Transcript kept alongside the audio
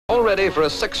all ready for a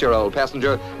 6-year-old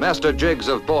passenger, Master Jiggs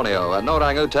of Borneo, an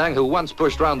orang-utan who once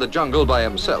pushed round the jungle by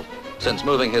himself. Since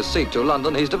moving his seat to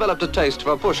London, he's developed a taste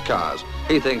for push cars.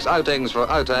 He thinks outings for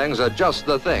outangs are just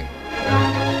the thing.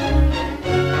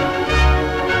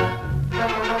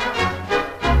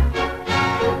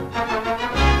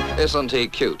 Isn't he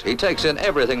cute? He takes in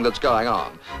everything that's going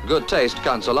on. Good taste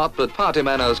counts a lot, but party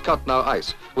manners cut no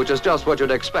ice, which is just what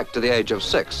you'd expect at the age of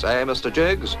 6, eh, Mr.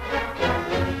 Jiggs?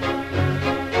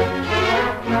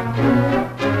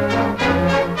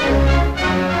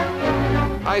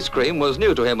 Ice cream was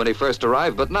new to him when he first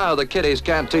arrived, but now the kiddies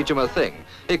can't teach him a thing.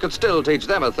 He could still teach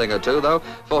them a thing or two, though,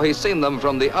 for he's seen them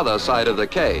from the other side of the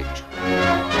cage.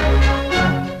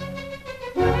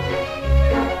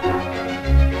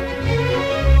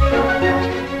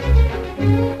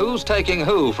 Who's taking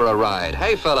who for a ride?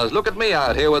 Hey, fellas, look at me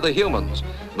out here with the humans.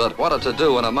 But what a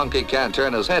to-do when a monkey can't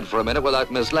turn his head for a minute without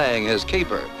mislaying his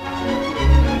keeper.